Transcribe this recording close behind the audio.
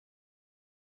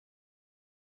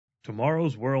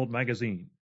Tomorrow's World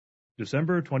Magazine,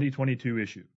 December 2022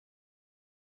 issue.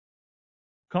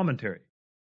 Commentary.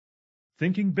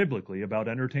 Thinking biblically about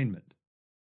entertainment.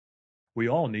 We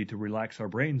all need to relax our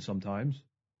brains sometimes,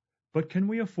 but can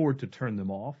we afford to turn them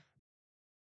off?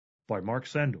 By Mark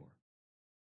Sandor.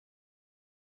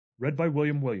 Read by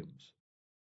William Williams.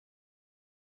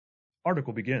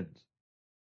 Article begins.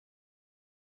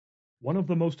 One of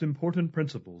the most important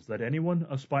principles that anyone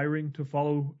aspiring to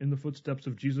follow in the footsteps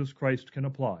of Jesus Christ can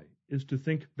apply is to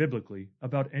think biblically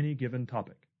about any given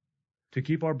topic, to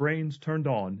keep our brains turned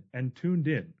on and tuned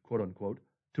in, quote-unquote,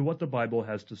 to what the Bible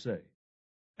has to say.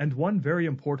 And one very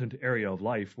important area of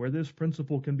life where this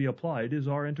principle can be applied is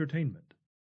our entertainment.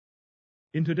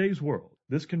 In today's world,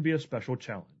 this can be a special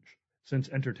challenge, since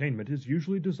entertainment is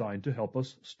usually designed to help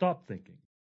us stop thinking.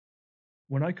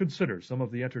 When I consider some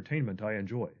of the entertainment I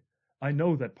enjoy, I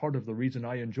know that part of the reason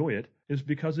I enjoy it is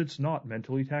because it's not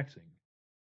mentally taxing.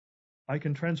 I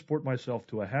can transport myself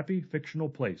to a happy, fictional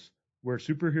place where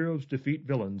superheroes defeat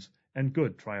villains and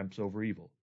good triumphs over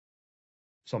evil.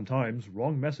 Sometimes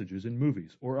wrong messages in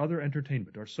movies or other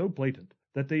entertainment are so blatant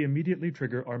that they immediately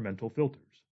trigger our mental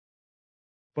filters.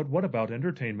 But what about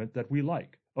entertainment that we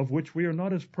like, of which we are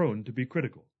not as prone to be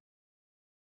critical?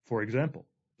 For example,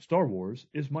 Star Wars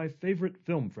is my favorite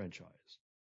film franchise.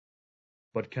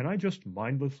 But can I just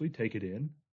mindlessly take it in?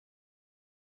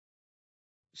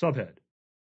 Subhead.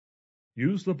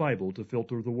 Use the Bible to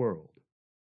filter the world.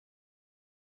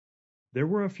 There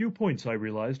were a few points I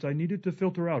realized I needed to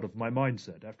filter out of my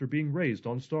mindset after being raised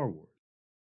on Star Wars.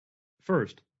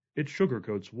 First, it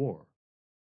sugarcoats war.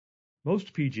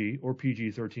 Most PG or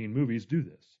PG-13 movies do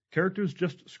this. Characters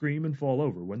just scream and fall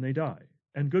over when they die,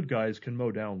 and good guys can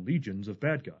mow down legions of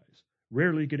bad guys,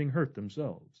 rarely getting hurt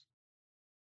themselves.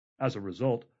 As a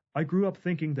result, I grew up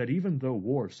thinking that even though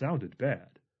war sounded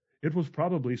bad, it was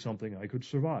probably something I could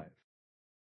survive.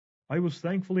 I was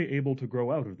thankfully able to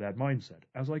grow out of that mindset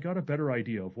as I got a better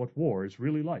idea of what war is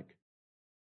really like.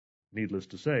 Needless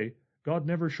to say, God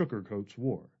never sugarcoats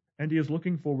war, and He is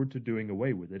looking forward to doing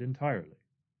away with it entirely.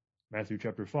 Matthew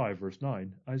chapter 5, verse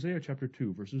 9, Isaiah chapter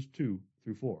 2, verses 2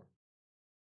 through 4.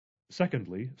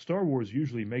 Secondly, Star Wars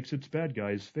usually makes its bad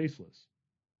guys faceless.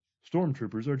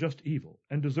 Stormtroopers are just evil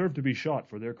and deserve to be shot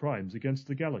for their crimes against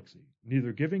the galaxy,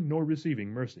 neither giving nor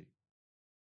receiving mercy.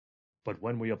 But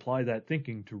when we apply that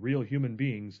thinking to real human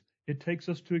beings, it takes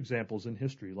us to examples in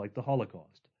history like the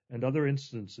Holocaust and other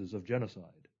instances of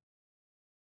genocide.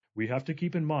 We have to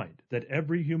keep in mind that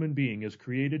every human being is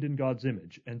created in God's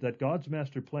image and that God's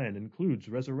master plan includes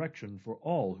resurrection for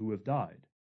all who have died.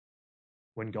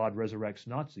 When God resurrects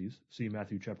Nazis, see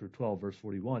Matthew chapter 12, verse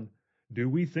 41, do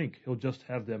we think He'll just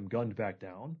have them gunned back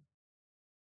down?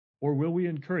 Or will we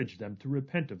encourage them to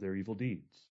repent of their evil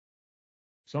deeds?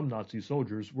 Some Nazi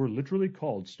soldiers were literally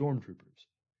called stormtroopers,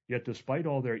 yet despite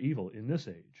all their evil in this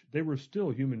age, they were still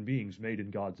human beings made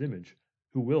in God's image,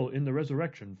 who will in the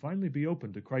resurrection finally be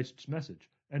open to Christ's message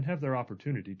and have their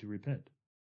opportunity to repent.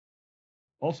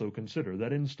 Also consider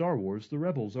that in Star Wars the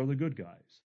rebels are the good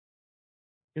guys.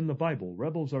 In the Bible,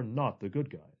 rebels are not the good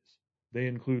guys. They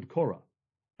include Korah,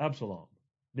 Absalom,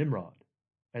 Nimrod,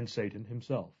 and Satan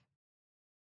himself.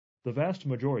 The vast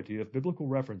majority of biblical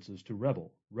references to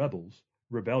rebel, rebels,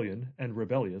 rebellion, and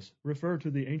rebellious refer to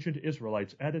the ancient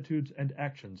Israelites' attitudes and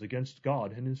actions against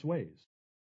God and His ways.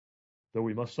 Though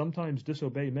we must sometimes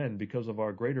disobey men because of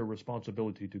our greater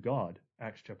responsibility to God,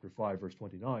 Acts chapter 5, verse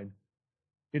 29,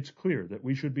 it's clear that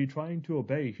we should be trying to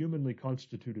obey humanly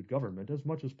constituted government as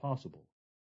much as possible.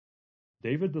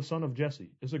 David the son of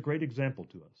Jesse is a great example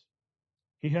to us.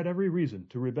 He had every reason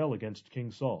to rebel against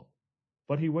King Saul,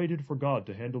 but he waited for God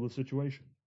to handle the situation.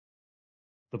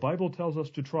 The Bible tells us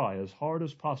to try as hard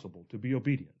as possible to be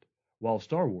obedient, while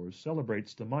Star Wars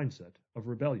celebrates the mindset of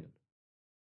rebellion.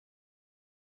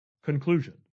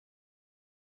 Conclusion.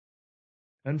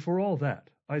 And for all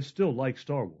that, I still like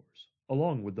Star Wars,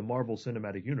 along with the Marvel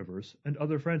Cinematic Universe and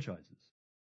other franchises.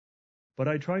 But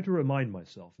I try to remind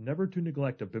myself never to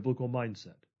neglect a biblical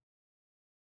mindset.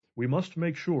 We must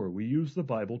make sure we use the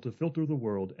Bible to filter the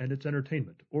world and its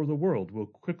entertainment, or the world will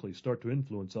quickly start to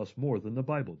influence us more than the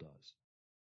Bible does.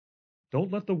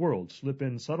 Don't let the world slip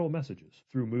in subtle messages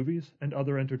through movies and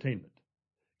other entertainment.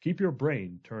 Keep your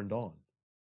brain turned on.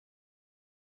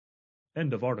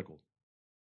 End of article.